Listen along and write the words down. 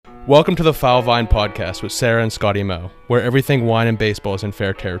Welcome to the Foul Vine Podcast with Sarah and Scotty Moe, where everything wine and baseball is in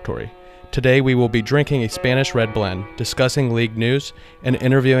fair territory. Today we will be drinking a Spanish red blend, discussing league news, and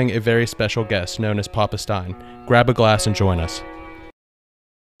interviewing a very special guest known as Papa Stein. Grab a glass and join us.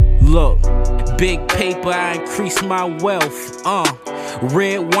 Look, big paper, I increase my wealth.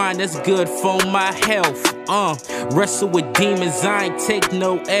 Red wine, that's good for my health. Wrestle with demons, I ain't take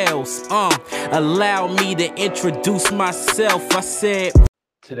no L's. Allow me to introduce myself. I said,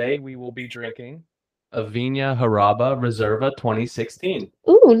 today we will be drinking a Viña Jaraba Reserva 2016.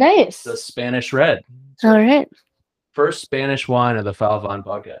 Ooh, nice. The Spanish red. All right. First Spanish wine of the Foul Vine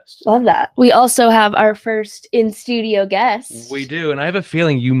Podcast. Love that. We also have our first in-studio guest. We do, and I have a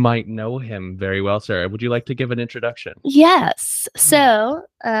feeling you might know him very well, Sarah. Would you like to give an introduction? Yes. So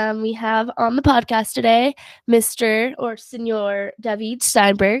we have on the podcast today Mr. or Senor David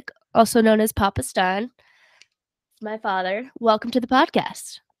Steinberg, also known as Papa Stein. My father. Welcome to the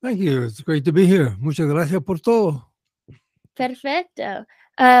podcast. Thank you. It's great to be here. Muchas gracias por todo. Perfecto.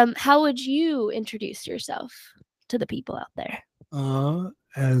 How would you introduce yourself to the people out there?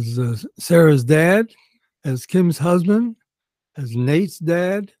 As Sarah's dad, as Kim's husband, as Nate's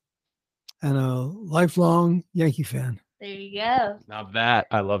dad, and a lifelong Yankee fan. There you go. Now that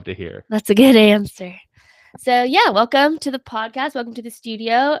I love to hear. That's a good answer. So yeah, welcome to the podcast. Welcome to the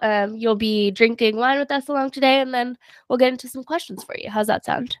studio. You'll be drinking wine with us along today, and then we'll get into some questions for you. How's that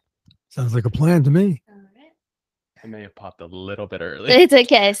sound? Sounds like a plan to me. All right. I may have popped a little bit early. It's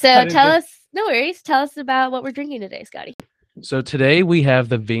okay. So tell us, no worries. Tell us about what we're drinking today, Scotty. So today we have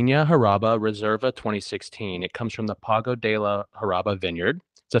the Viña Jaraba Reserva 2016. It comes from the Pago de la Jaraba vineyard.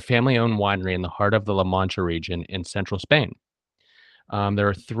 It's a family-owned winery in the heart of the La Mancha region in central Spain. There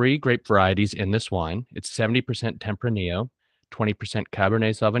are 3 grape varieties in this wine. It's 70% Tempranillo, 20%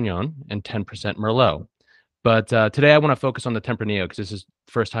 Cabernet Sauvignon, and 10% Merlot. But today I want to focus on the Tempranillo because this is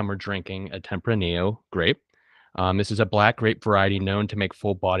the first time we're drinking a Tempranillo grape. This is a black grape variety known to make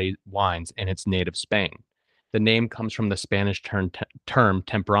full-bodied wines in its native Spain. The name comes from the Spanish term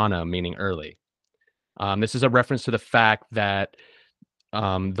temprano, meaning early. This is a reference to the fact that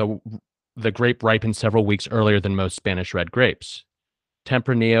the grape ripened several weeks earlier than most Spanish red grapes.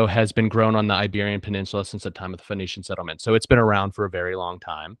 Tempranillo has been grown on the Iberian Peninsula since the time of the Phoenician settlement, so it's been around for a very long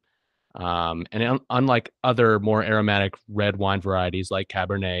time. Unlike other more aromatic red wine varieties like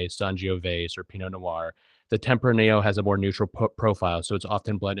Cabernet, Sangiovese, or Pinot Noir, the Tempranillo has a more neutral profile, so it's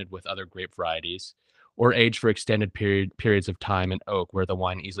often blended with other grape varieties or aged for extended periods of time in oak, where the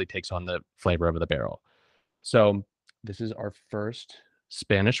wine easily takes on the flavor of the barrel. So this is our first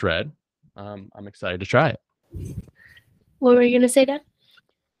Spanish red. I'm excited to try it. What were you going to say, Dad?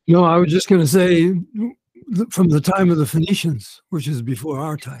 No, I was just going to say from the time of the Phoenicians, which is before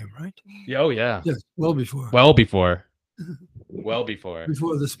our time, right? Oh, yeah. Yes, well before. Well before. Well before.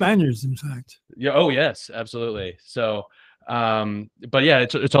 Before the Spaniards, in fact. Yeah. Oh, yes, absolutely. So, but yeah,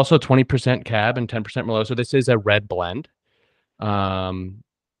 it's also 20% Cab and 10% Merlot. So this is a red blend.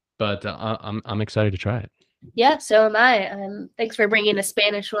 But I'm excited to try it. Yeah, so am I. Thanks for bringing a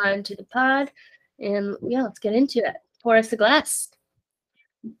Spanish wine to the pod. And yeah, let's get into it. Pour us a glass.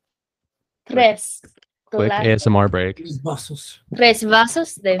 Tres. Quick Glass. ASMR break. Vasos. Tres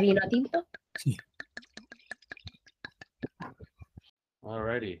vasos de vino tinto. Sí.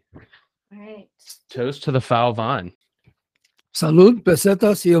 Alrighty. All right. Toast to the Foul Vine. Salud,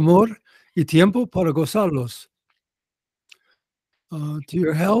 pesetas y amor y tiempo para gozarlos. To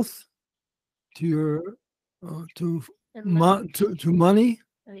your health, to your to money,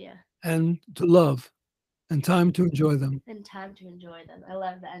 Oh yeah. and to love, and time to enjoy them. And time to enjoy them. I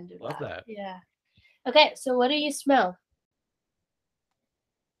love the end of Love that. Yeah. Okay, so what do you smell?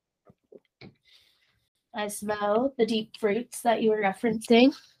 I smell the deep fruits that you were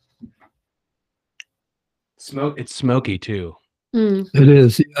referencing. It's smoky too. It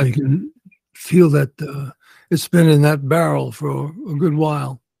is. I can feel that it's been in that barrel for a good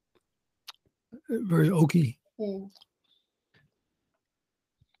while. Very oaky. Mm.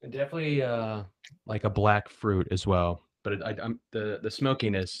 And definitely like a black fruit as well. But the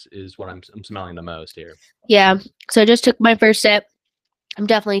smokiness is what I'm smelling the most here. Yeah. So I just took my first sip. I'm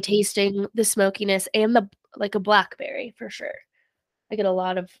definitely tasting the smokiness and the like a blackberry for sure. I get a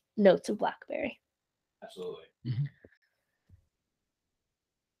lot of notes of blackberry. Absolutely. Mm-hmm.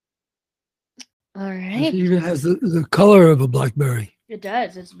 All It right. even has the color of a blackberry. It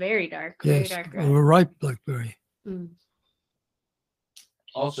does. It's very dark. Yes, Very dark of red. a ripe blackberry. Mm.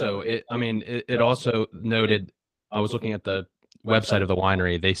 Also, it also noted, I was looking at the website of the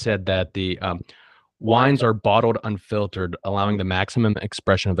winery. They said that the wines are bottled unfiltered, allowing the maximum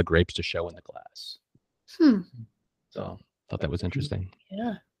expression of the grapes to show in the glass. Hmm. So thought that was interesting.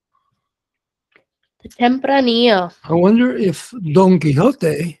 Yeah. The Tempranillo. I wonder if Don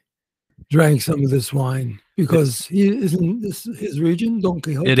Quixote drank some of this wine because he isn't this his region, Don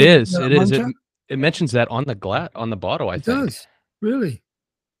Quixote. It is. La It is. Mancha? It mentions that on the bottle, I It think. does. Really?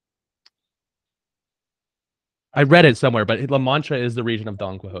 I read it somewhere, but La Mancha is the region of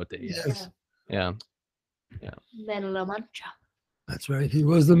Don Quixote. Yes. Yeah. Then La Mancha. That's right. He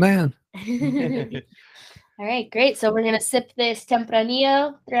was the man. All right, great. So we're going to sip this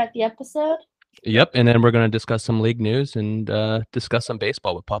Tempranillo throughout the episode. Yep. And then we're going to discuss some league news and discuss some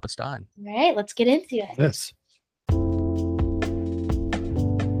baseball with Papa Stein. All right, let's get into it. Yes.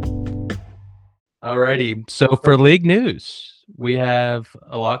 Alrighty. So for league news, we have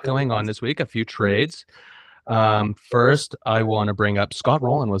a lot going on this week, a few trades. First, I want to bring up Scott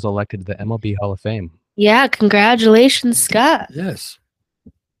Rowland was elected to the MLB Hall of Fame. Yeah, congratulations, Scott. Yes.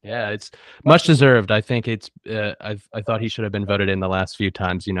 Yeah, it's much deserved. I think it's. I thought he should have been voted in the last few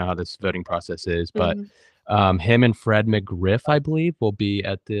times. You know how this voting process is, but him and Fred McGriff, I believe, will be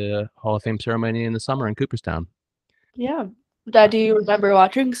at the Hall of Fame ceremony in the summer in Cooperstown. Yeah. Dad, do you remember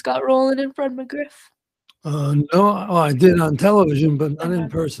watching Scott Rowland and Fred McGriff? No, I did on television, but not in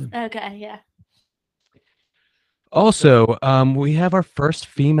person. Okay, yeah. Also, we have our first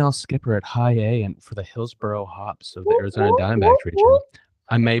female skipper at High A and for the Hillsboro Hops, so the Arizona Diamondbacks region.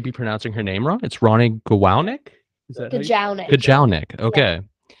 I may be pronouncing her name wrong. It's Ronnie Gawalnik. Is that Gajownik. Gajownik. Okay.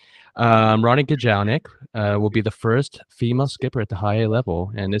 Ronnie Gajownik will be the first female skipper at the High A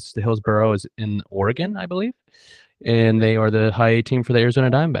level, and the Hillsboro is in Oregon, I believe, and they are the High A team for the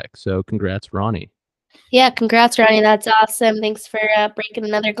Arizona Diamondbacks. So, congrats, Ronnie. Yeah, congrats, Ronnie. That's awesome. Thanks for breaking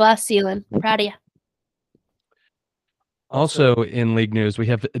another glass ceiling. Proud of you. Also in league news, we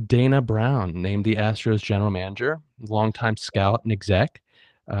have Dana Brown named the Astros general manager, longtime scout and exec,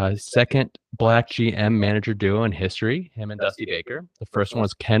 second black GM manager duo in history, him and Dusty Baker. The first one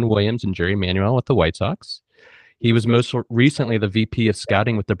was Ken Williams and Jerry Manuel with the White Sox. He was most recently the VP of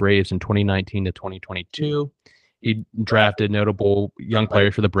scouting with the Braves in 2019 to 2022. He drafted notable young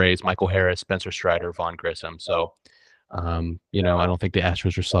players for the Braves, Michael Harris, Spencer Strider, Vaughn Grissom. So, I don't think the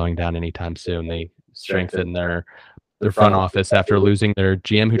Astros are slowing down anytime soon. They strengthened their front office after losing their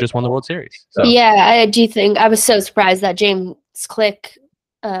GM who just won the World Series. So. Yeah, I do think I was so surprised that James Click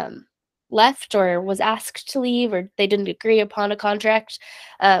left or was asked to leave or they didn't agree upon a contract.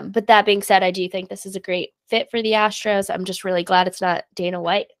 But that being said, I do think this is a great fit for the Astros. I'm just really glad it's not Dana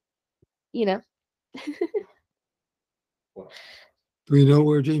White, Do we know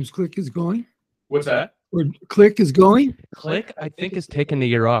where James Click is going? What's that? Where Click is going? Click, I think, is taking the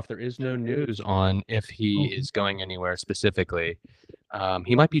year off. There is no news on if he is going anywhere specifically.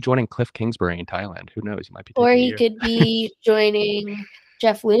 He might be joining Cliff Kingsbury in Thailand. Who knows? He might be. Or he could be joining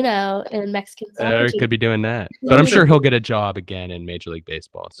Jeff Luhnow in Mexican soccer. Or he could be doing that. But I'm sure he'll get a job again in Major League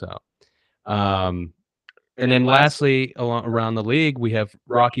Baseball. So, and then lastly, around the league, we have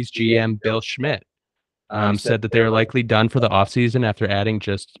Rockies GM Bill Schmidt. Said that they're likely done for the offseason after adding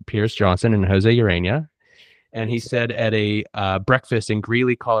just Pierce Johnson and Jose Urena. And he said at a breakfast in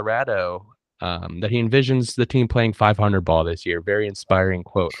Greeley, Colorado, that he envisions the team playing 500 ball this year. Very inspiring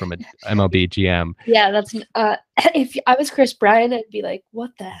quote from an MLB GM. Yeah, that's if I was Chris Bryant, I'd be like,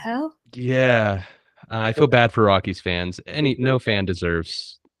 what the hell? Yeah, I feel bad for Rockies fans. No fan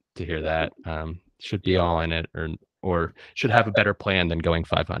deserves to hear that. Should be all in it or should have a better plan than going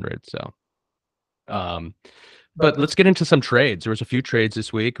 500. So. But let's get into some trades. There was a few trades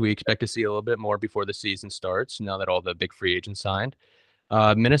this week. We expect to see a little bit more before the season starts now that all the big free agents signed.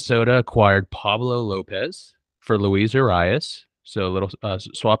 Minnesota acquired Pablo Lopez for Luis Urias. So a little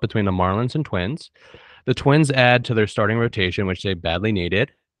swap between the Marlins and Twins. The Twins add to their starting rotation, which they badly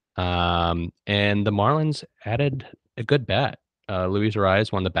needed. And the Marlins added a good bat. Luis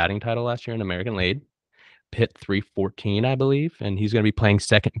Urias won the batting title last year in American League. Hit 314, I believe, and he's going to be playing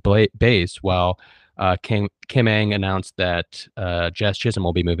second base while Kim Ng announced that Jazz Chisholm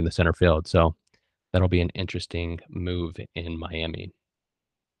will be moving to center field. So that'll be an interesting move in Miami.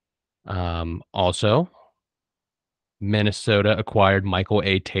 Also, Minnesota acquired Michael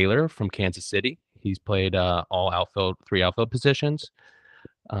A. Taylor from Kansas City. He's played three outfield positions.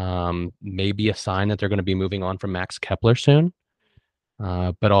 Maybe a sign that they're going to be moving on from Max Kepler soon.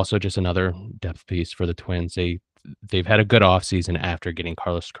 But also just another depth piece for the Twins. They've had a good offseason after getting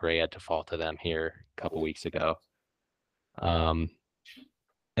Carlos Correa to fall to them here a couple weeks ago. And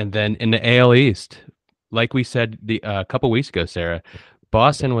then in the AL East, like we said a couple weeks ago, Sarah,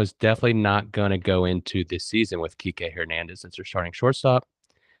 Boston was definitely not going to go into this season with Kike Hernandez as their starting shortstop.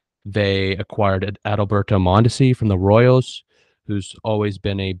 They acquired Adalberto Mondesi from the Royals, who's always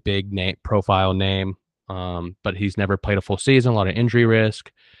been a big profile name. But he's never played a full season, a lot of injury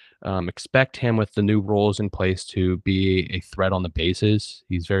risk. Expect him with the new rules in place to be a threat on the bases.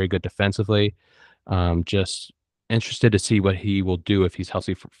 He's very good defensively. Just interested to see what he will do if he's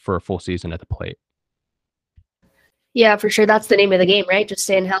healthy for a full season at the plate. Yeah, for sure. That's the name of the game, right? Just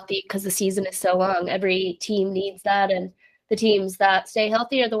staying healthy because the season is so long. Every team needs that, and the teams that stay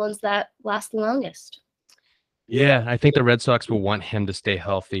healthy are the ones that last the longest. Yeah, I think the Red Sox will want him to stay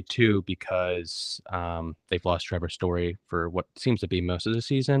healthy too because they've lost Trevor Story for what seems to be most of the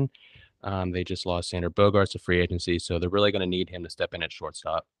season. They just lost Sander Bogarts to free agency, so they're really going to need him to step in at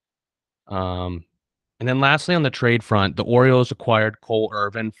shortstop. And then lastly, on the trade front, the Orioles acquired Cole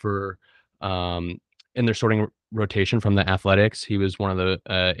Irvin for in their starting rotation from the Athletics. He was one of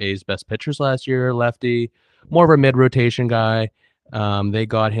the A's best pitchers last year, lefty, more of a mid-rotation guy. They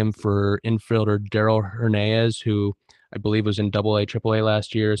got him for infielder Daryl Hernandez, who I believe was in Double-A, Triple-A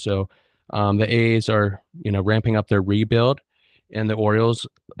last year. So the A's are, ramping up their rebuild, and the Orioles,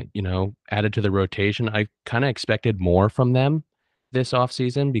 added to the rotation. I kind of expected more from them this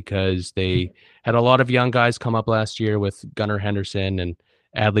offseason because they had a lot of young guys come up last year with Gunnar Henderson and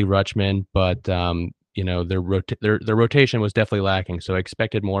Adley Rutschman, but their rotation was definitely lacking. So I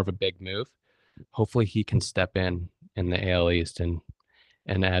expected more of a big move. Hopefully he can step in the AL East and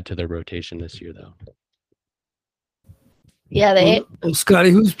add to their rotation this year, though. Yeah, well,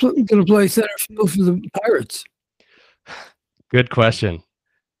 Scotty, who's going to play center field for the Pirates? Good question.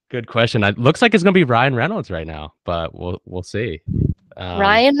 It looks like it's going to be Ryan Reynolds right now, but we'll see.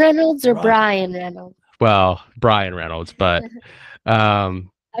 Ryan Reynolds or Brian Reynolds? Well, Brian Reynolds, but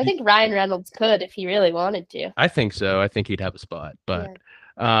I think Ryan Reynolds could if he really wanted to. I think so. I think he'd have a spot, but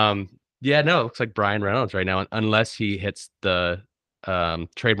it looks like Brian Reynolds right now, unless he hits the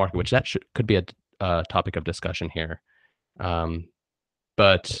trade market, which could be a topic of discussion here.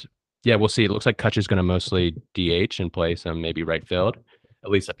 But yeah, we'll see. It looks like Kutch is going to mostly DH and play some maybe right field, at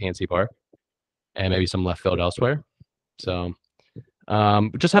least at PNC Park, and maybe some left field elsewhere. So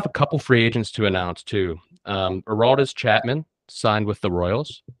we just have a couple free agents to announce too. Aroldis Chapman signed with the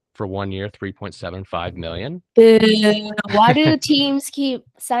Royals for 1 year, $3.75 million. Why do teams keep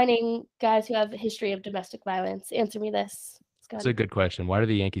signing guys who have a history of domestic violence? Answer me this. That's a good question. Why do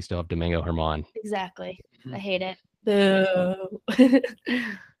the Yankees still have Domingo Germán? Exactly. I hate it. Boo.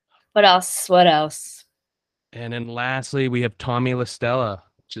 What else? And then lastly, we have Tommy La Stella,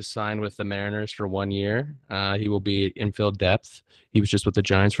 just signed with the Mariners for 1 year. He will be infield depth. He was just with the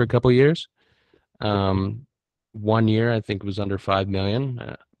Giants for a couple years. 1 year, I think, was under $5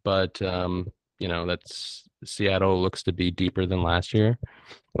 million. But that's Seattle looks to be deeper than last year.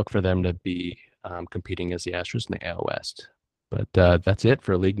 Look for them to be competing against the Astros in the AL West. But that's it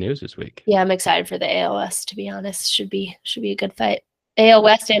for league news this week. Yeah, I'm excited for the AL West, to be honest. Should be a good fight. AL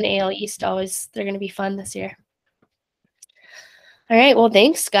West and AL East they're going to be fun this year. All right. Well,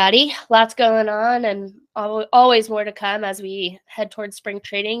 thanks, Scotty. Lots going on and always more to come as we head towards spring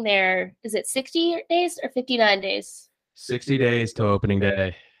training. Is it 60 days or 59 days? 60 days to opening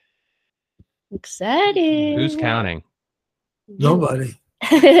day. Exciting. Who's counting? Nobody.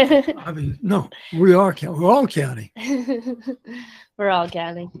 I mean, no, we are counting. We're all counting. We're all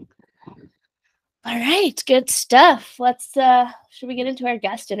counting. All right. Good stuff. Should we get into our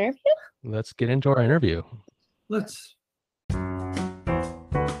guest interview? Let's get into our interview. Let's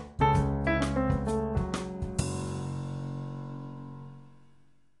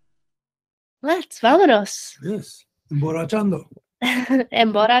vámonos. Yes. Emborrachando.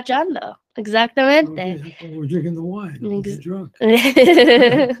 Emborrachando. Exactamente. Okay. We're drinking the wine. We'll get drunk. All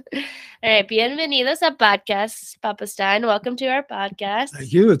right. Bienvenidos a podcast, Papa Stein. Welcome to our podcast.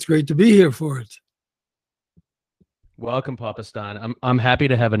 Thank you. It's great to be here for it. Welcome, Papa Stein. I'm happy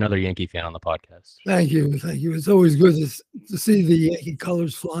to have another Yankee fan on the podcast. Thank you. It's always good to see the Yankee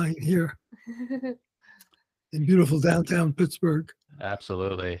colors flying here in beautiful downtown Pittsburgh.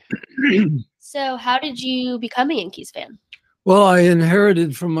 Absolutely. So how did you become a Yankees fan? Well, I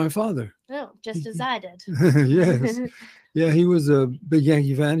inherited from my father. Oh, just as I did. Yes. Yeah, he was a big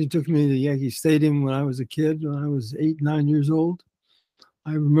Yankee fan. He took me to Yankee Stadium when I was a kid, when I was 8, 9 years old.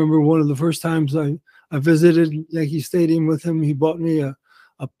 I remember one of the first times I visited Yankee Stadium with him. He bought me a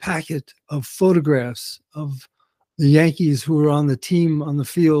packet of photographs of the Yankees who were on the team on the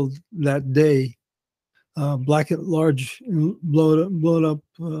field that day. Large blown up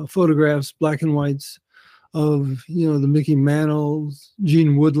photographs, black and whites of, the Mickey Mantles,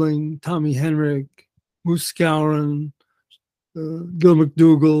 Gene Woodling, Tommy Henrik, Moose Skowron, Gil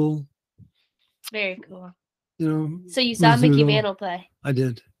McDougall. Very cool. So you saw Mickey Mantle play? I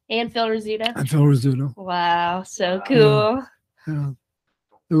did. And Phil Rizzuto? And Phil Rizzuto. Wow, so cool. Yeah.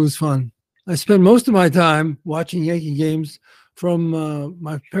 It was fun. I spent most of my time watching Yankee games from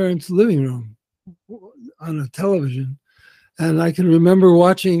my parents' living room on a television. And I can remember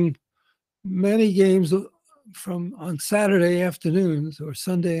watching many games from on Saturday afternoons or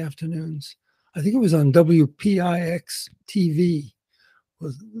Sunday afternoons. I think it was on WPIX TV,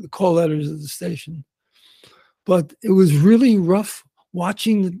 was the call letters of the station. But it was really rough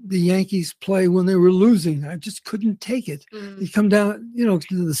watching the Yankees play when they were losing. I just couldn't take it. You come down,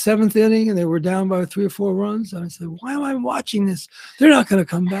 to the seventh inning and they were down by 3 or 4 runs. And I said, why am I watching this? They're not going to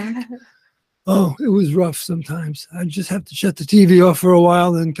come back. Oh, it was rough sometimes. I just have to shut the TV off for a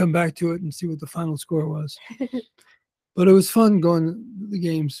while, then come back to it and see what the final score was. But it was fun going to the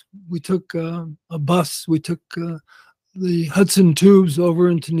games. We took a bus. We took the Hudson Tubes over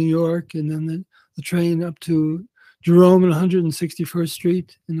into New York, and then the train up to Jerome and 161st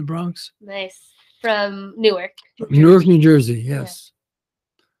Street in the Bronx. Nice. From Newark. Newark, New Jersey, yes.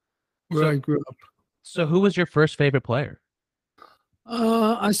 Yeah. Where I grew up. So who was your first favorite player?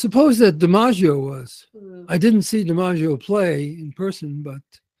 I suppose that DiMaggio was. I didn't see DiMaggio play in person, but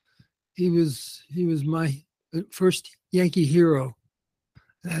he was my first Yankee hero,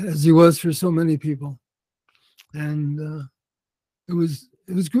 as he was for so many people. And it was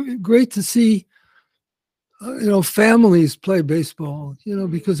great to see families play baseball,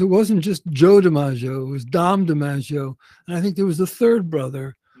 because it wasn't just Joe DiMaggio, it was Dom DiMaggio. And I think there was a third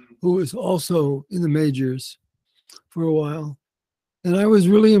brother who was also in the majors for a while. And I was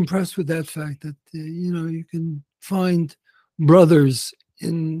really impressed with that fact that, you can find brothers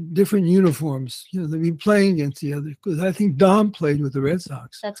in different uniforms, they'd be playing against the other. Because I think Dom played with the Red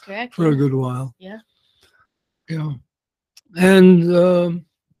Sox. That's correct. For a good while. Yeah. And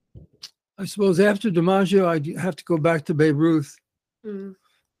I suppose after DiMaggio, I have to go back to Babe Ruth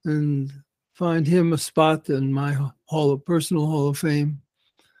and find him a spot in my personal Hall of Fame.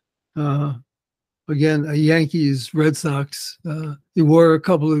 Again, a Yankees, Red Sox. He wore a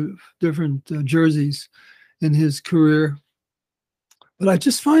couple of different jerseys in his career. But I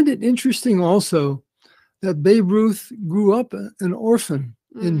just find it interesting also that Babe Ruth grew up an orphan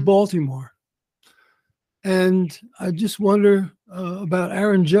in Baltimore. And I just wonder about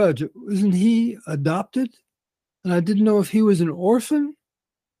Aaron Judge. Isn't he adopted? And I didn't know if he was an orphan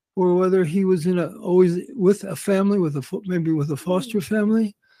or whether he was always with a family, maybe with a foster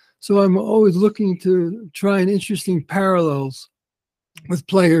family. So I'm always looking to try and interesting parallels with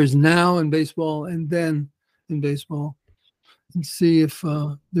players now in baseball and then in baseball, and see if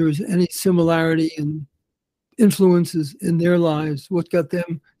there is any similarity in influences in their lives. What got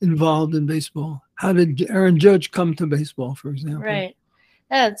them involved in baseball? How did Aaron Judge come to baseball, for example? Right.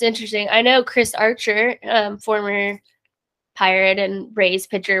 That's interesting. I know Chris Archer, former Pirate and Rays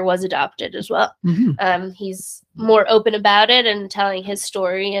pitcher, was adopted as well. He's more open about it and telling his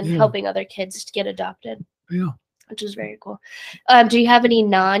story and helping other kids to get adopted. Yeah. Which is very cool. Do you have any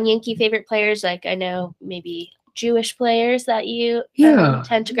non-Yankee favorite players? Like, I know maybe Jewish players that you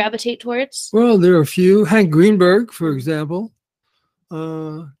tend to gravitate towards? Well, there are a few. Hank Greenberg, for example. He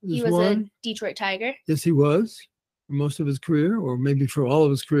was a Detroit Tiger. Yes, he was for most of his career, or maybe for all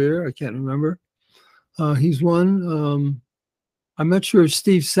of his career. I can't remember. He's one. I'm not sure if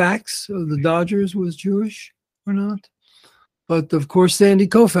Steve Sachs of the Dodgers was Jewish or not. But, of course, Sandy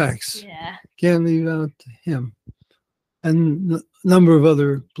Koufax. Yeah. Can't leave out him. And a number of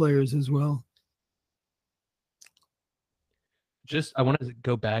other players as well. I wanted to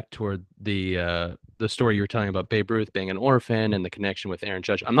go back toward the story you were telling about Babe Ruth being an orphan and the connection with Aaron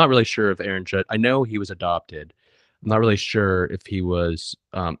Judge. I'm not really sure if Aaron Judge, I know he was adopted. I'm not really sure if he was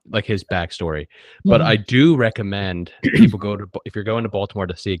like his backstory, but I do recommend people if you're going to Baltimore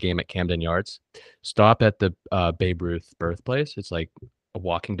to see a game at Camden Yards, stop at the Babe Ruth birthplace. It's like a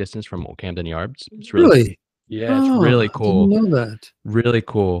walking distance from Camden Yards. It's really? Yeah, it's really cool. I didn't know that. Really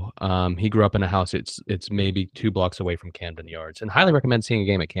cool. He grew up in a house. It's maybe 2 blocks away from Camden Yards, and highly recommend seeing a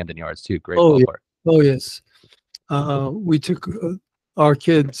game at Camden Yards too. Great ballpark. Oh yes. We took our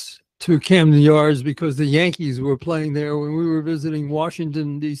kids to Camden Yards because the Yankees were playing there when we were visiting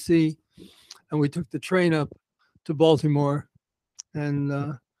Washington, D.C., and we took the train up to Baltimore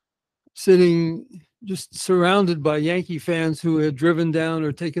and sitting just surrounded by Yankee fans who had driven down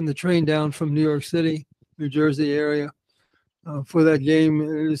or taken the train down from New York City, New Jersey area for that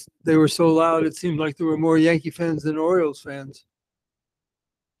game. They were so loud, it seemed like there were more Yankee fans than Orioles fans.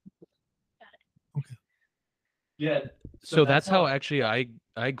 Okay. Yeah. So that's how actually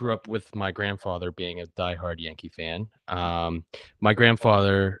I grew up, with my grandfather being a diehard Yankee fan. My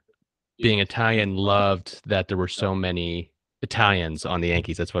grandfather, being Italian, loved that there were so many Italians on the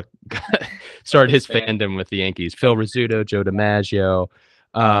Yankees. That's what started his fandom with the Yankees. Phil Rizzuto, Joe DiMaggio,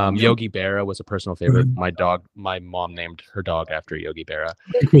 Yogi Berra was a personal favorite. My mom named her dog after Yogi Berra.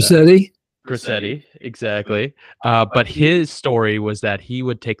 Crissetti. Grissetti, exactly. But his story was that he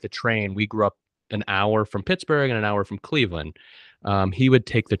would take the train. We grew up an hour from Pittsburgh and an hour from Cleveland. He would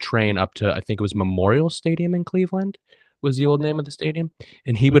take the train up to, I think it was Memorial Stadium in Cleveland, was the old name of the stadium.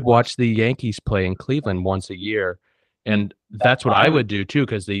 And he would watch the Yankees play in Cleveland once a year. And that's what I would do too,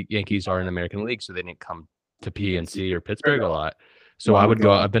 because the Yankees are in the American League, so they didn't come to PNC or Pittsburgh a lot. So I would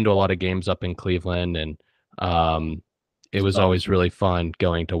go. I've been to a lot of games up in Cleveland, and it was always really fun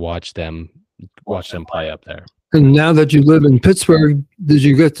going to watch them play up there. And now that you live in Pittsburgh, did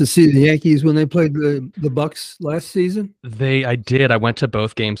you get to see the Yankees when they played the Bucks last season? I did. I went to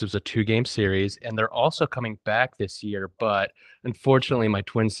both games. It was a 2-game series, and they're also coming back this year. But unfortunately, my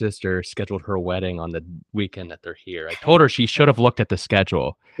twin sister scheduled her wedding on the weekend that they're here. I told her she should have looked at the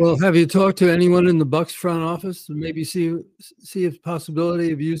schedule. Well, have you talked to anyone in the Bucks front office to maybe see a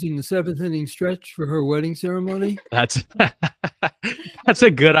possibility of using the 7th inning stretch for her wedding ceremony? That's that's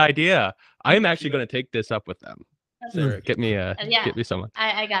a good idea. I'm actually going to take this up with them. Sarah, get me someone.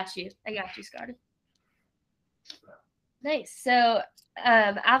 I got you. I got you, Scotty. Nice. So,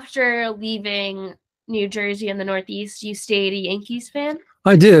 after leaving New Jersey and the Northeast, you stayed a Yankees fan?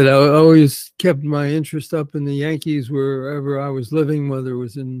 I did. I always kept my interest up in the Yankees wherever I was living, whether it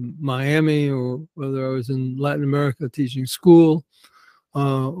was in Miami or whether I was in Latin America teaching school,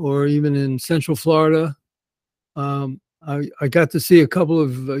 or even in Central Florida. I got to see a couple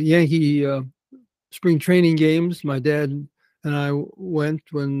of Yankee spring training games. My dad and I went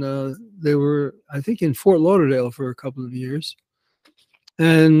when they were, I think, in Fort Lauderdale for a couple of years.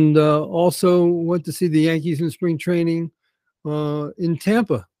 And also went to see the Yankees in spring training in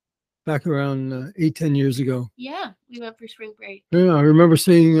Tampa back around 8-10 years ago. Yeah, we went for spring break. Yeah, I remember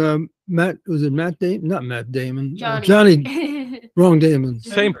seeing Matt Damon? Not Matt Damon. Johnny. Wrong Damon.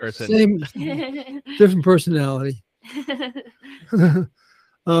 Same person. Same, different personality.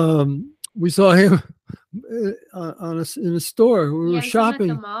 We saw him in a store. We were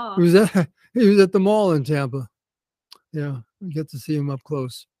shopping. He was at the mall in Tampa. Yeah, we get to see him up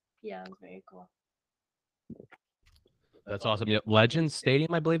close. Yeah, it was very cool. That's awesome. Yeah, Legends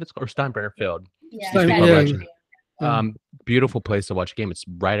Stadium, I believe it's called, or Steinbrenner Field. Yeah, Legend. Beautiful place to watch a game. It's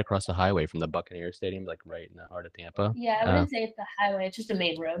right across the highway from the Buccaneer Stadium, like right in the heart of Tampa. Yeah, I wouldn't say it's the highway. It's just a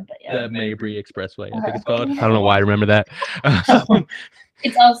main road, but yeah. The Mabry Expressway, I think it's called. I don't know why I remember that.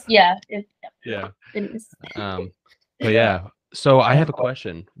 It's also, yeah. Yeah. It is. But yeah, so I have a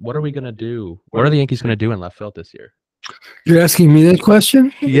question. What are we going to do? What are the Yankees going to do in left field this year? You're asking me that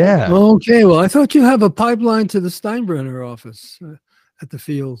question? Yeah. Okay, well, I thought you have a pipeline to the Steinbrenner office at the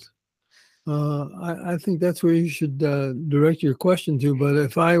field. I think that's where you should direct your question to. But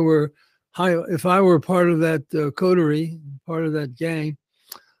if I were part of that coterie, part of that gang,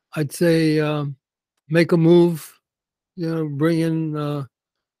 I'd say make a move. Bring in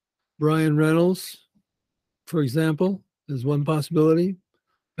Brian Reynolds, for example, is one possibility.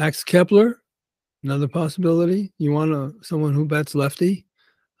 Max Kepler, another possibility. You want someone who bats lefty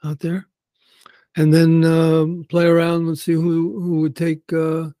out there, and then play around and see who would take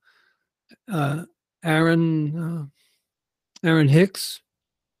Aaron Hicks,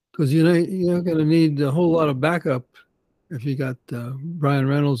 because you're not going to need a whole lot of backup if you got Brian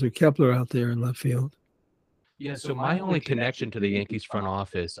Reynolds or Kepler out there in left field. Yeah, so my only connection to the Yankees front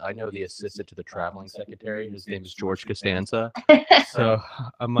office, I know the assistant to the traveling secretary. His name is George Costanza. So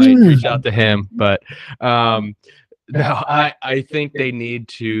I might reach out to him. But no, I think they need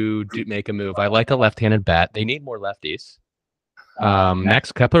to make a move. I like a left-handed bat. They need more lefties.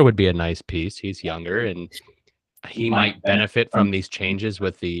 Max Kepler would be a nice piece. He's younger, and he might benefit from these changes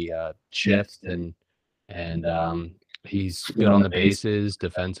with the shifts, and he's good on the bases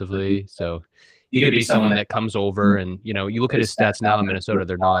defensively. So he could be someone that comes over, and you look at his stats now in Minnesota,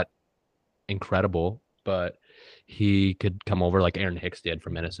 they're not incredible, but he could come over like Aaron Hicks did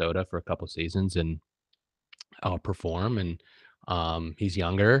from Minnesota for a couple seasons and outperform. And he's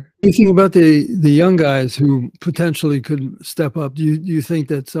younger. What do you think about the young guys who potentially could step up? Do you think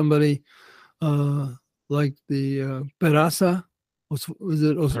that somebody like the Peraza, was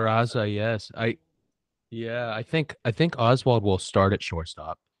it Peraza? Yes, I think Oswald will start at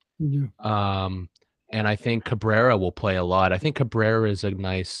shortstop. Yeah. And I think Cabrera will play a lot. I think Cabrera is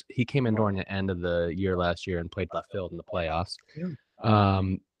he came in during the end of the year last year and played left field in the playoffs. Yeah.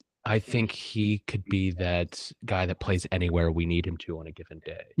 I think he could be that guy that plays anywhere we need him to on a given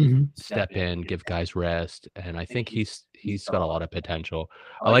day. Mm-hmm. Step in, give guys rest, and I think he's got a lot of potential.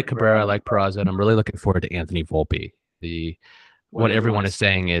 I like Cabrera, I like Peraza, and I'm really looking forward to Anthony Volpe. What everyone is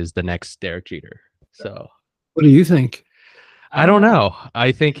saying is the next Derek Jeter. So, what do you think? I don't know.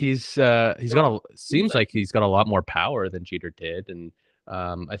 I think he's got seems like he's got a lot more power than Jeter did, and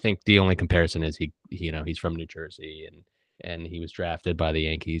I think the only comparison is he he's from New Jersey and he was drafted by the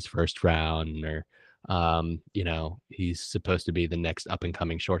Yankees first round, or he's supposed to be the next up and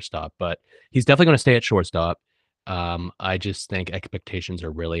coming shortstop, but he's definitely going to stay at shortstop. I just think expectations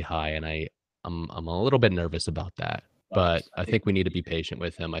are really high, and I'm a little bit nervous about that. But I think we need to be patient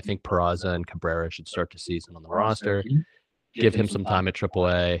with him. I think Peraza and Cabrera should start the season on the roster. Give him some time at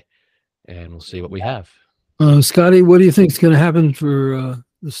AAA, and we'll see what we have. Scotty, what do you think is going to happen for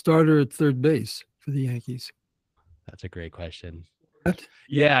the starter at third base for the Yankees? That's a great question. What?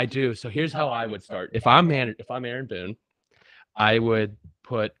 Yeah, I do. So here's how I would start. If I'm Aaron Boone, I would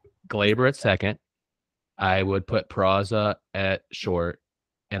put Glaber at second. I would put Peraza at short,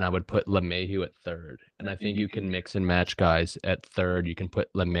 and I would put LeMahieu at third. And I think you can mix and match guys at third. You can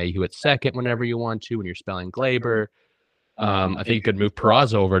put LeMahieu at second whenever you want to when you're spelling Glaber. I think you could move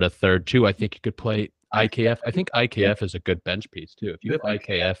Peraza over to third too. I think you could play IKF. I think IKF is a good bench piece too. If you have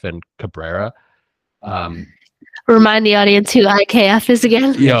IKF and Cabrera, remind the audience who IKF is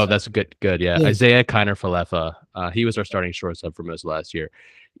again. That's good. Yeah. Isaiah Kiner-Falefa. He was our starting shortstop for most of last year,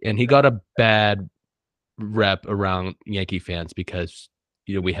 and he got a bad rep around Yankee fans because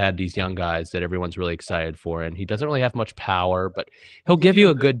we had these young guys that everyone's really excited for, and he doesn't really have much power, but he'll give you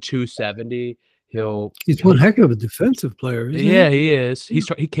a good 270. He's one heck of a defensive player, isn't he? Yeah, he is. He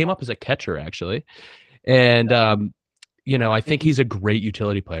came up as a catcher actually, and I think he's a great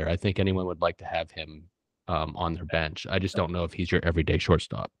utility player. I think anyone would like to have him on their bench. I just don't know if he's your everyday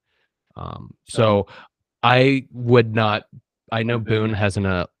shortstop. So I would not. I know Boone has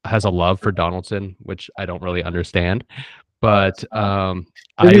a love for Donaldson, which I don't really understand, but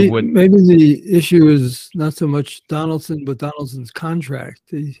maybe the issue is not so much Donaldson, but Donaldson's contract.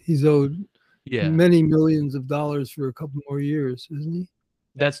 He's owed many millions of dollars for a couple more years, isn't he?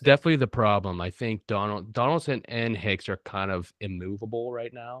 That's definitely the problem. I think Donaldson and Hicks are kind of immovable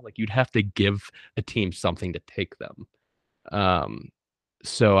right now. Like you'd have to give a team something to take them.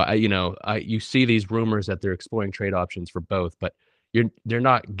 So you see these rumors that they're exploring trade options for both, but they're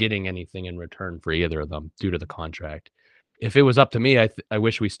not getting anything in return for either of them due to the contract. If it was up to me, I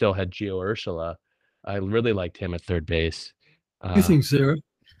wish we still had Gio Urshela. I really liked him at third base. What do you think, Sarah?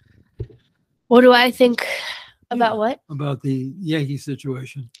 What do I think about what? About the Yankee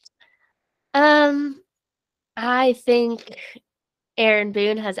situation. I think Aaron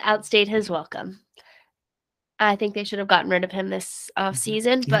Boone has outstayed his welcome. I think they should have gotten rid of him this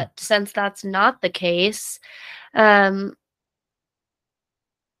offseason, but since that's not the case, I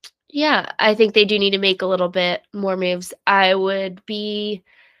think they do need to make a little bit more moves. I would be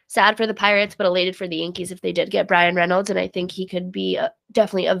sad for the Pirates, but elated for the Yankees if they did get Brian Reynolds, and I think he could be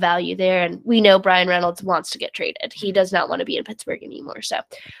definitely a value there. And we know Brian Reynolds wants to get traded. He does not want to be in Pittsburgh anymore, so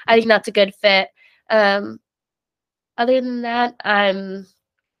I think that's a good fit. Other than that, I'm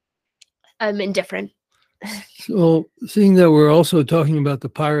indifferent. So, seeing that we're also talking about the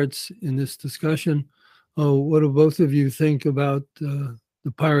Pirates in this discussion, what do both of you think about the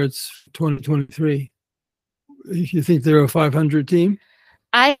Pirates 2023? You think they're a 500 team?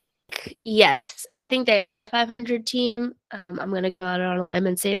 Yes. I think they're a 500 team. I'm going to go out on a limb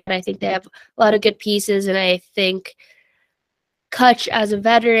and say that I think they have a lot of good pieces, and I think Kutch, as a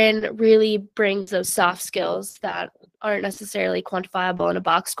veteran, really brings those soft skills that aren't necessarily quantifiable in a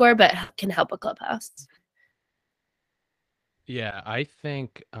box score, but can help a clubhouse. Yeah, I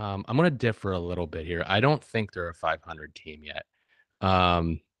think I'm going to differ a little bit here. I don't think they're a 500 team yet.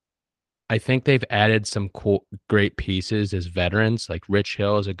 I think they've added some great pieces as veterans. Like Rich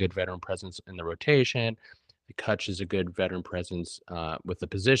Hill is a good veteran presence in the rotation. Kutch is a good veteran presence with the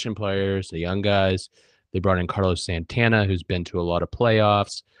position players, the young guys. They brought in Carlos Santana, who's been to a lot of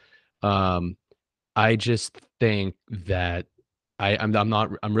playoffs. I just think that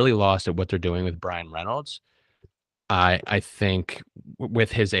I'm really lost at what they're doing with Brian Reynolds. I think with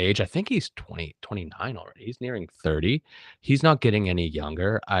his age, I think he's 29 already. He's nearing 30. He's not getting any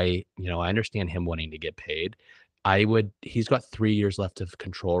younger. I understand him wanting to get paid. He's got 3 years left of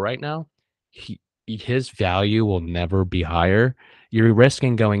control right now. His value will never be higher. You're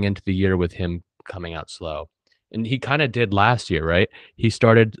risking going into the year with him coming out slow. And he kind of did last year, right? He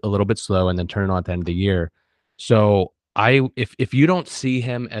started a little bit slow and then turned on at the end of the year. So if you don't see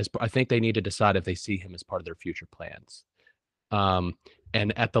him as, I think they need to decide if they see him as part of their future plans. And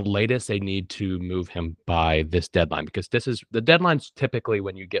at the latest, they need to move him by this deadline, because the deadline's typically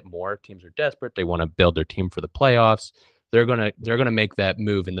when you get more teams are desperate. They want to build their team for the playoffs. They're gonna make that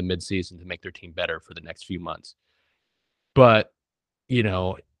move in the midseason to make their team better for the next few months. But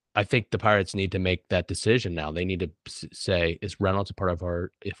I think the Pirates need to make that decision now. They need to say, is Reynolds a part of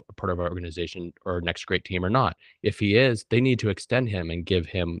our organization or next great team or not? If he is, they need to extend him and give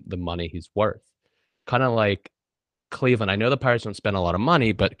him the money he's worth. Kind of like Cleveland. I know the Pirates don't spend a lot of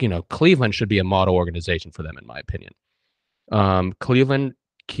money, but Cleveland should be a model organization for them, in my opinion. Cleveland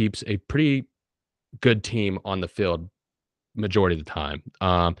keeps a pretty good team on the field majority of the time.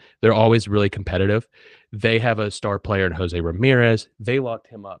 They're always really competitive. They have a star player in Jose Ramirez. They locked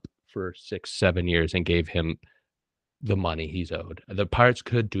him up for 6-7 years and gave him the money he's owed. The Pirates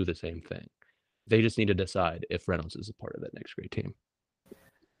could do the same thing. They just need to decide if Reynolds is a part of that next great team.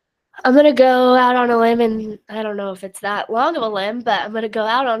 I'm going to go out on a limb, and I don't know if it's that long of a limb, but I'm going to go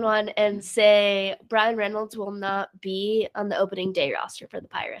out on one and say Brian Reynolds will not be on the opening day roster for the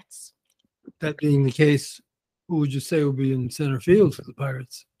Pirates. That being the case, who would you say will be in center field for the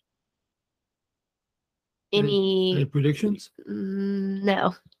Pirates? Any predictions?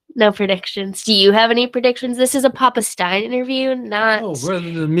 No predictions. Do you have any predictions? This is a Papa Stein interview, not. Oh,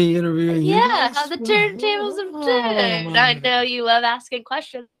 rather than me interviewing you. Yeah, how the turntables have turned. I know you love asking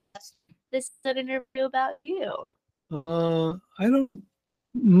questions. This is an interview about you. I don't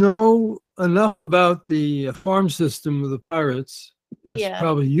know enough about the farm system of the Pirates. Yeah.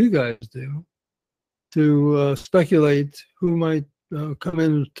 Probably you guys do, to speculate who might come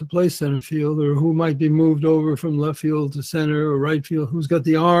in to play center field, or who might be moved over from left field to center or right field. Who's got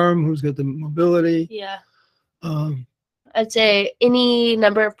the arm? Who's got the mobility? Yeah. I'd say any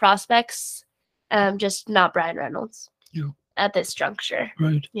number of prospects, just not Brian Reynolds. Yeah. At this juncture.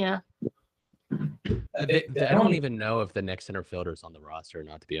 Right. Yeah. I don't even know if the next center fielder is on the roster or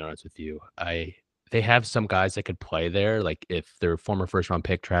not, to be honest with you. They have some guys that could play there. Like if their former first round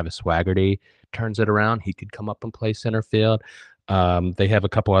pick, Travis Swaggerty, turns it around, he could come up and play center field. They have a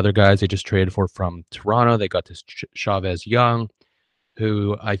couple other guys they just traded for from Toronto. They got this Chavez Young,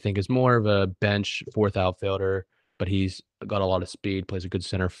 who I think is more of a bench fourth outfielder, but he's got a lot of speed, plays a good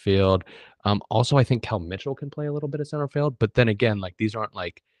center field. Also, I think Cal Mitchell can play a little bit of center field, but then again, like these aren't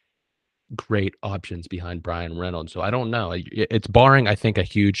like great options behind Brian Reynolds. So I don't know. It's barring, I think, a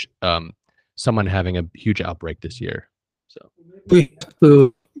huge someone having a huge outbreak this year. So we have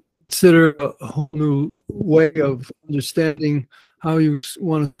to consider a whole new way of understanding how you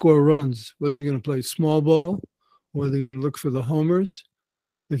want to score runs. Whether you're going to play small ball, whether you look for the homers.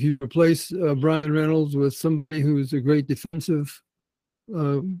 If you replace Brian Reynolds with somebody who's a great defensive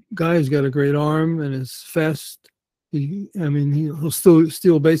guy, who's got a great arm and is fast, he'll still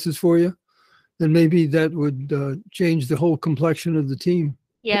steal bases for you, then maybe that would change the whole complexion of the team.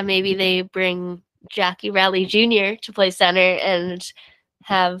 Yeah, maybe they bring Jackie Raleigh Jr. to play center and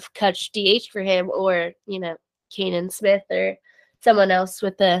have Kutch DH for him, or Kanan Smith or someone else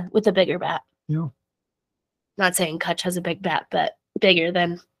with a bigger bat. Yeah. Not saying Kutch has a big bat, but bigger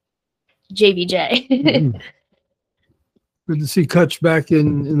than JBJ. Mm-hmm. Good to see Kutch back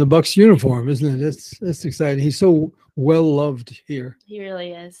in the Bucks uniform, isn't it? That's exciting. He's so well loved here. He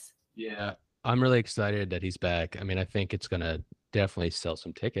really is. Yeah, I'm really excited that he's back. I mean, I think it's gonna definitely sell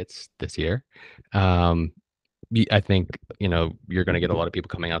some tickets this year. I think you're gonna get a lot of people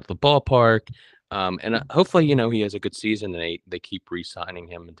coming out to the ballpark, and hopefully he has a good season and they keep re-signing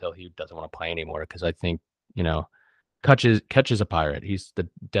him until he doesn't want to play anymore. Because I think Kutch is a Pirate. He's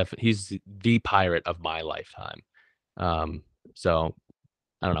the Pirate of my lifetime. So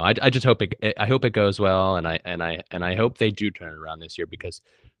I don't know. I just hope I hope it goes well, and I hope they do turn it around this year, because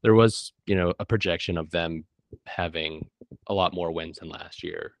there was a projection of them having a lot more wins than last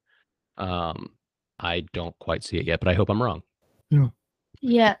year. I don't quite see it yet, but I hope I'm wrong.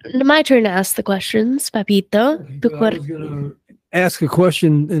 Yeah, my turn to ask the questions, Papito. I was going to ask a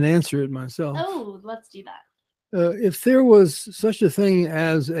question and answer it myself. Oh, let's do that. If there was such a thing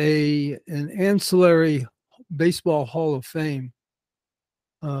as an ancillary baseball Hall of Fame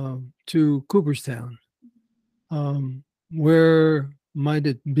to Cooperstown, where might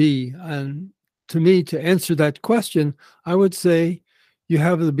it be? And to me, to answer that question, I would say you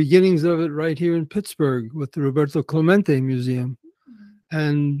have the beginnings of it right here in Pittsburgh with the Roberto Clemente Museum.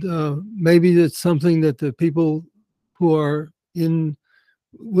 And maybe it's something that the people who are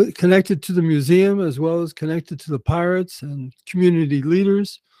connected to the museum, as well as connected to the Pirates and community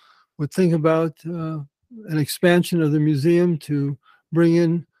leaders, would think about an expansion of the museum to bring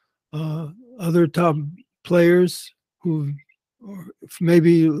in other top players who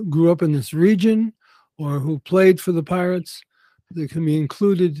maybe grew up in this region or who played for the Pirates, that can be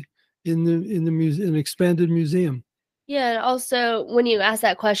included in the an expanded museum. Yeah, and also when you ask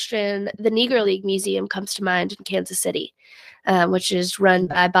that question, the Negro League Museum comes to mind in Kansas City, which is run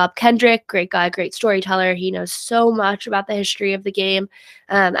by Bob Kendrick. Great guy, great storyteller. He knows so much about the history of the game.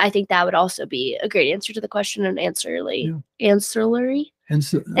 I think that would also be a great answer to the question, an ancillary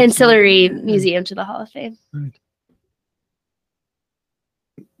museum to the Hall of Fame. Right.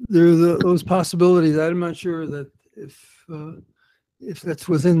 There are those possibilities. I'm not sure that if that's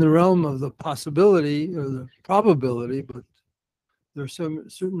within the realm of the possibility or the probability, but there's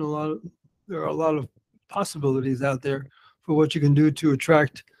there are a lot of possibilities out there for what you can do to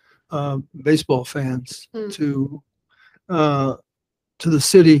attract baseball fans to the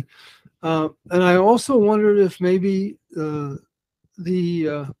city. And I also wondered if maybe the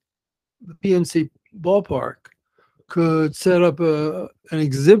PNC ballpark could set up an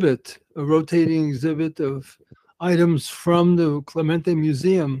exhibit, a rotating exhibit of items from the Clemente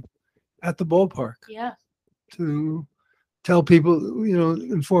Museum at the ballpark. Yeah. To tell people,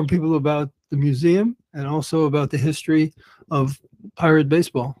 inform people about the museum and also about the history of Pirate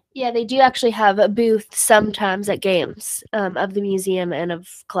baseball. Yeah, they do actually have a booth sometimes at games of the museum and of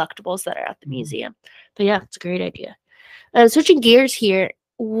collectibles that are at the museum. But yeah, it's a great idea. Switching gears here,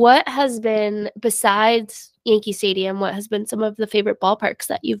 what has been, besides Yankee Stadium, what has been some of the favorite ballparks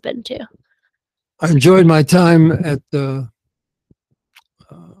that you've been to? I enjoyed my time at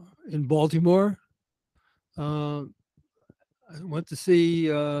in Baltimore. I went to see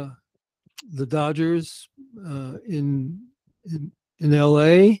the Dodgers in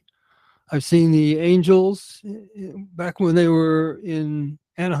LA. I've seen the Angels back when they were in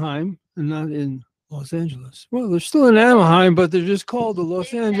Anaheim and not in Los Angeles. Well, they're still in Anaheim, but they're just called the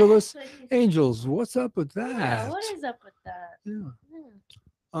Los Angeles Angels. What's up with that? Yeah, what is up with that? Yeah.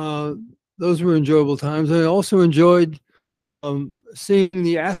 Those were enjoyable times. I also enjoyed seeing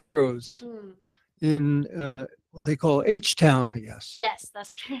the Astros in what they call H-Town, I guess. Yes,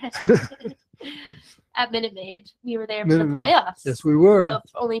 that's true. At Minute Maid. We were there for the playoffs. Yes, we were. The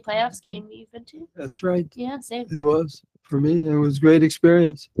only playoffs game you've been to? That's right. Yeah, same. It was. For me, it was a great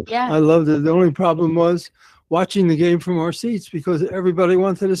experience. Yeah. I loved it. The only problem was watching the game from our seats because everybody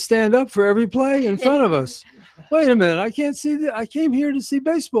wanted to stand up for every play in front of us. Wait a minute. I can't see I came here to see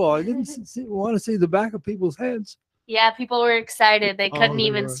baseball. I didn't want to see the back of people's heads. Yeah, people were excited. They couldn't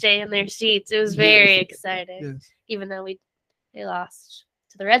even stay in their seats. It was very exciting. Yes. Even though they lost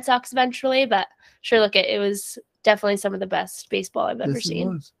to the Red Sox eventually, but sure, it was definitely some of the best baseball I've ever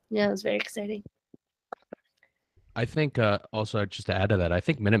seen. Yeah, it was very exciting. I think also just to add to that, I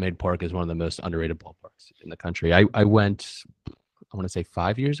think Minute Maid Park is one of the most underrated ballparks in the country. I went, I want to say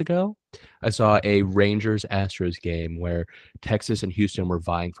 5 years ago. I saw a Rangers-Astros game where Texas and Houston were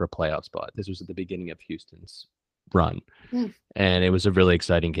vying for a playoff spot. This was at the beginning of Houston's run. And it was a really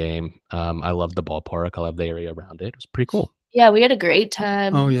exciting game. I loved the ballpark. I loved the area around it. It was pretty cool. Yeah, we had a great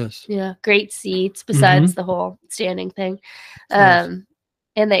time. Oh, yes. Yeah, great seats besides the whole standing thing.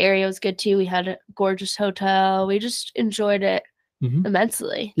 And the area was good too. We had a gorgeous hotel. We just enjoyed it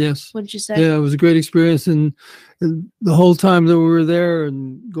immensely. Yes. Wouldn't you say? Yeah, it was a great experience. And the whole time that we were there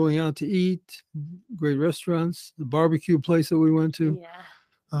and going out to eat, great restaurants, the barbecue place that we went to. Yeah.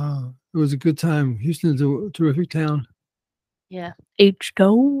 It was a good time. Houston's a terrific town. Yeah.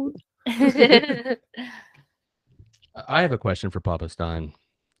 H-Town. I have a question for Papa Stein.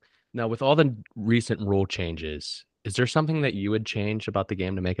 Now, with all the recent rule changes, is there something that you would change about the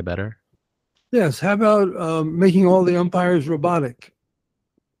game to make it better? Yes. How about making all the umpires robotic?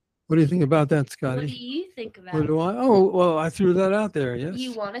 What do you think about that, Scotty? What do you think about it? Oh, well, I threw that out there, yes.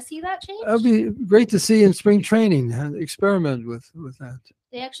 You want to see that change? That would be great to see in spring training, experiment with that.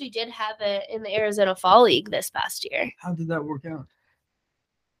 They actually did have it in the Arizona Fall League this past year. How did that work out?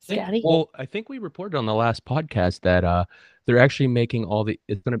 Scotty? Well, I think we reported on the last podcast that they're actually making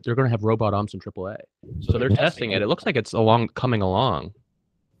they're gonna have robot umps in AAA. So they're testing it. It looks like it's coming along.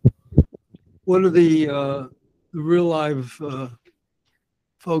 What are the real live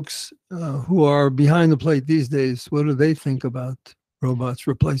folks who are behind the plate these days? What do they think about robots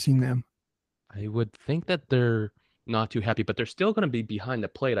replacing them? I would think that they're not too happy, but they're still going to be behind the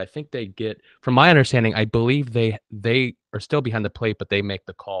plate. I think from my understanding, I believe they are still behind the plate, but they make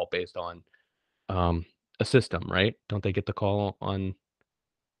the call based on a system, right? Don't they get the call on?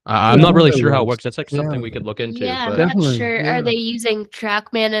 I'm not really sure how it works. That's something we could look into. Yeah, but I'm not sure. Yeah. Are they using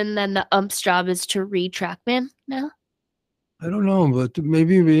TrackMan and then the ump's job is to read TrackMan now? I don't know, but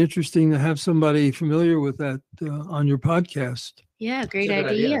maybe it'd be interesting to have somebody familiar with that on your podcast. Yeah, great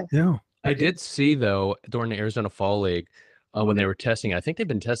idea. Yeah. I did see, though, during the Arizona Fall League, when they were testing, I think they've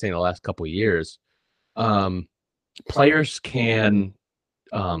been testing the last couple of years, players can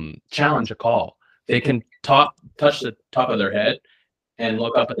challenge a call. They can touch the top of their head and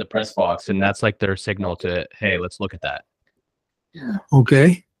look up at the press box, and that's like their signal to, hey, let's look at that.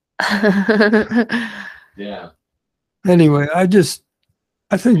 Okay. Yeah. Anyway, I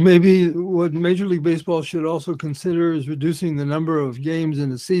think maybe what Major League Baseball should also consider is reducing the number of games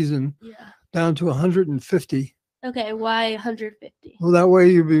in a season down to 150. Okay, why 150? Well, that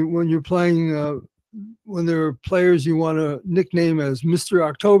way when you're playing, when there are players you want to nickname as Mr.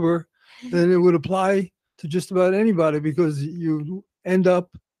 October, then it would apply to just about anybody, because you end up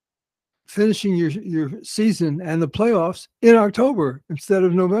finishing your season and the playoffs in October instead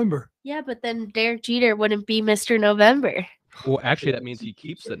of November. Yeah, but then Derek Jeter wouldn't be Mr. November. Well, actually, that means he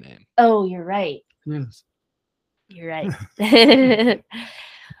keeps the name. Oh, you're right. Yes. You're right.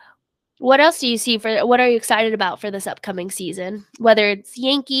 What else do you see what are you excited about for this upcoming season? Whether it's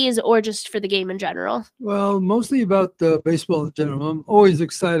Yankees or just for the game in general? Well, mostly about the baseball in general. I'm always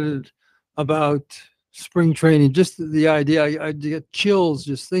excited about spring training. Just the idea, I get chills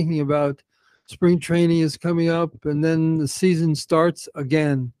just thinking about spring training is coming up, and then the season starts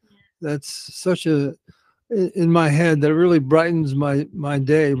again. That's such in my head, that really brightens my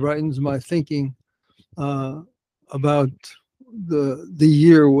day, brightens my thinking about the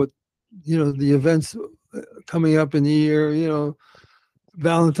year, what, the events coming up in the year,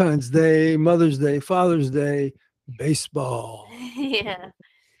 Valentine's Day, Mother's Day, Father's Day, baseball. Yeah.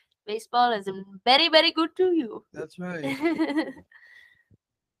 Baseball is very, very good to you. That's right.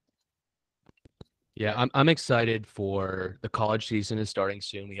 Yeah, I'm excited for the college season is starting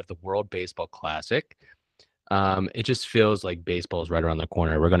soon. We have the World Baseball Classic. It just feels like baseball is right around the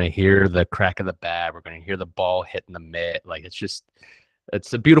corner. We're gonna hear the crack of the bat. We're gonna hear the ball hitting the mitt. Like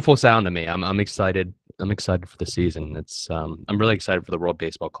it's a beautiful sound to me. I'm excited. I'm excited for the season. I'm really excited for the World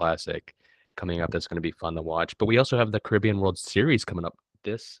Baseball Classic coming up. That's going to be fun to watch. But we also have the Caribbean World Series coming up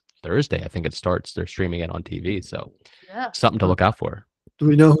this Thursday. I think it starts. They're streaming it on TV, so something to look out for. Do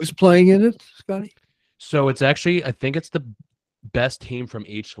we know who's playing in it, Scotty? So it's actually, I think it's the best team from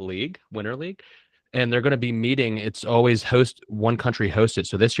each league, winter league, and they're going to be meeting. It's always one country hosts it.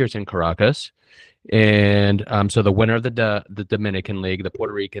 So this year it's in Caracas. And so the winner of the Dominican League, the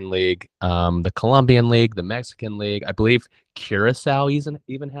Puerto Rican League, the Colombian League, the Mexican League, I believe Curacao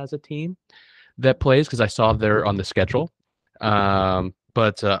even has a team that plays, because I saw they're on the schedule.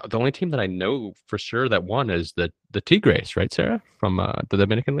 But the only team that I know for sure that won is the Tigres, right, Sarah, from the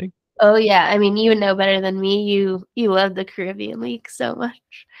Dominican League? Oh yeah, I mean, you know better than me. You love the Caribbean League so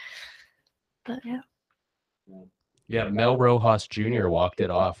much. But yeah. Yeah, Mel Rojas Jr. walked it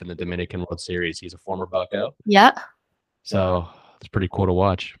off in the Dominican World Series. He's a former Bucco. Yeah. So it's pretty cool to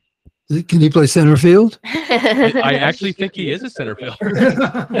watch. Can he play center field? I actually think he is a center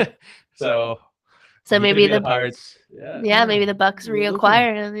fielder. So maybe the Pirates. Yeah, maybe the Bucks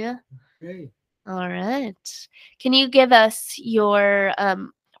reacquire him. Yeah. Okay. All right. Can you give us your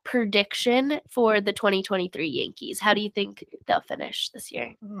prediction for the 2023 Yankees? How do you think they'll finish this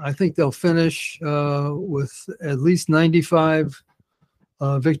year? I think they'll finish with at least 95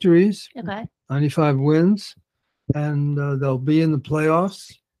 victories, Okay. 95 wins, and they'll be in the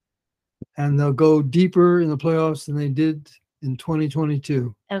playoffs, and they'll go deeper in the playoffs than they did in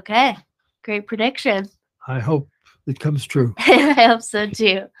 2022. Okay. Great prediction. I hope it comes true. I hope so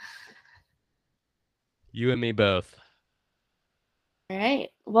too. You and me both. All right.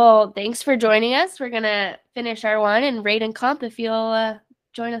 Well, thanks for joining us. We're going to finish our one and rate and comp if you'll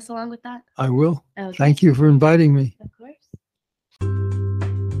join us along with that. I will. Okay. Thank you for inviting me. Of course.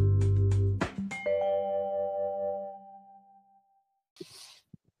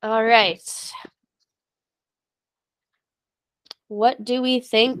 All right. What do we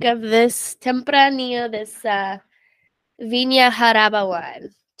think of this Tempranillo, this Viña Jaraba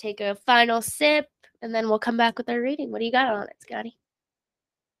wine? Take a final sip, and then we'll come back with our rating. What do you got on it, Scotty?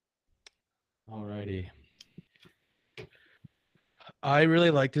 Alrighty. I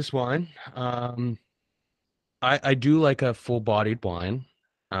really like this wine. I do like a full-bodied wine.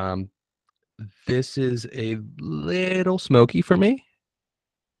 This is a little smoky for me.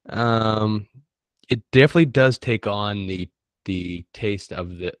 It definitely does take on the taste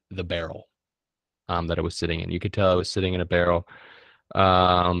of the barrel that it was sitting in. You could tell it was sitting in a barrel.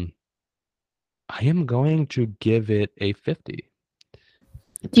 I am going to give it a 50.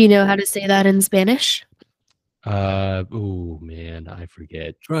 Do you know how to say that in Spanish? Oh man, I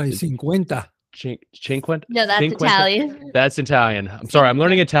forget. Try 50. Cinquanta? No, that's Italian. That's Italian. I'm sorry, I'm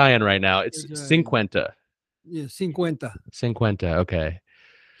learning Italian right now. It's cinquanta. Yeah, 50. Cinquanta, okay.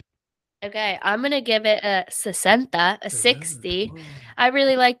 Okay, I'm gonna give it a 60, a 60. Wow. I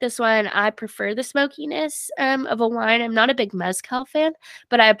really like this one. I prefer the smokiness of a wine. I'm not a big mezcal fan,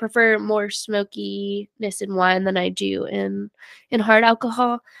 but I prefer more smokiness in wine than I do in hard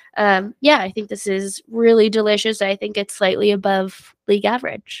alcohol. Yeah, I think this is really delicious. I think it's slightly above league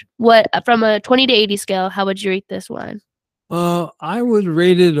average. What from a 20 to 80 scale, how would you rate this wine? I would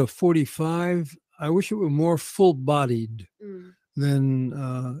rate it a 45. I wish it were more full-bodied Mm.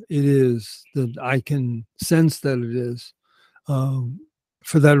 than it is, that I can sense that it is.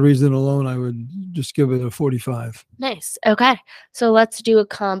 For that reason alone, I would just give it a 45. Nice. Okay. So let's do a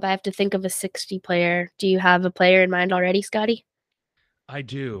comp. I have to think of a 60 player. Do you have a player in mind already, Scotty? I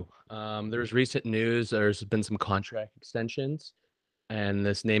do. There's recent news. There's been some contract extensions, and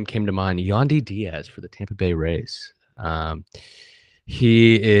this name came to mind: Yandy Diaz for the Tampa Bay Rays.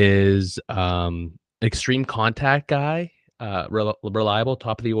 He is extreme contact guy, reliable,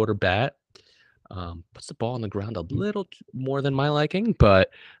 top of the order bat. Puts the ball on the ground a little more than my liking, but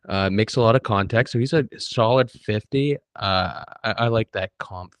makes a lot of contact. So he's a solid 50. I like that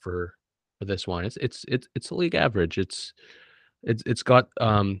comp for this one. It's a league average. It's got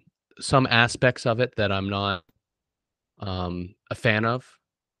some aspects of it that I'm not a fan of,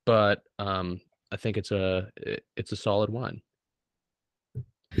 but I think it's a solid one.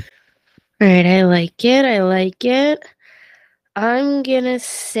 All right, I like it. I like it. I'm gonna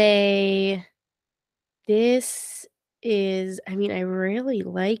say this is, I mean, I really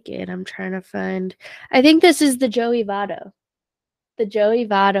like it. I'm trying to find, I think this is the Joey Votto. The Joey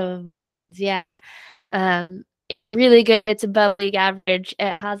Votto, yeah. Really good. It's above league average.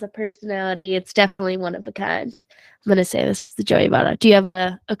 It has a personality. It's definitely one of a kind. I'm gonna say this is the Joey Votto. Do you have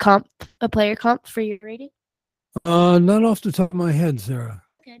a player comp for your rating? Not off the top of my head, Sarah.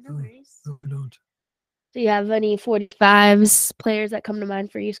 Okay, no worries. No, I don't. Do you have any 45s players that come to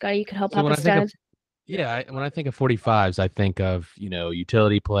mind for you, Scotty? You could help So when Papa I think Stein. of when I think of 45s, I think of,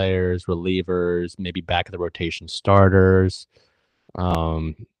 utility players, relievers, maybe back of the rotation starters.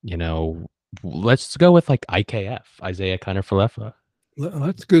 You know, let's go with like IKF, Isaiah Kiner-Falefa.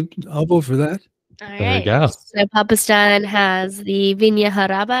 That's good. I'll vote for that. All There you right. go. So Papa Stein has the Viña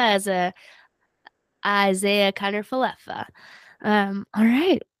Jaraba as a Isaiah Kiner-Falefa. All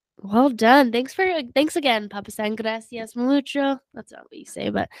right. Well done. Thanks again, Papa Stein. Gracias mucho. That's not what you say,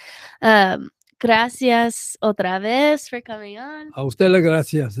 but gracias otra vez for coming on. A usted le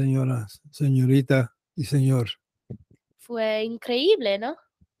gracias, señorita y señor. Fue increíble, ¿no?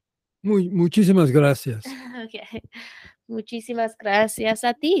 Muchísimas gracias. Okay. Muchísimas gracias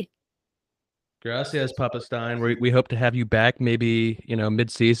a ti. Gracias, Papa Stein. We hope to have you back maybe,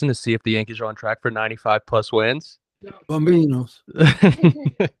 mid-season to see if the Yankees are on track for 95 plus wins. Bambinos.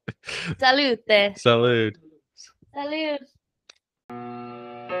 Salute. Salud. Salud.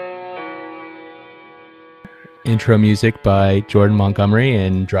 Intro music by Jordan Montgomery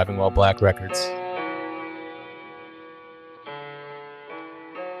and Driving While Black Records.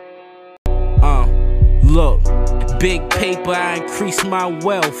 Look, big paper, I increase my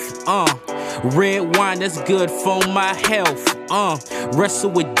wealth. Red wine, that's good for my health.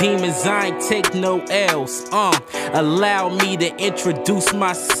 Wrestle with demons, I ain't take no L's. Allow me to introduce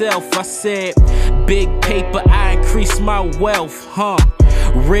myself. I said, big paper, I increase my wealth.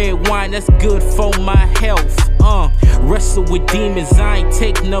 Red wine, that's good for my health. Wrestle with demons, I ain't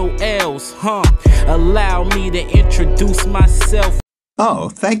take no L's. Allow me to introduce myself. Oh,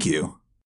 thank you.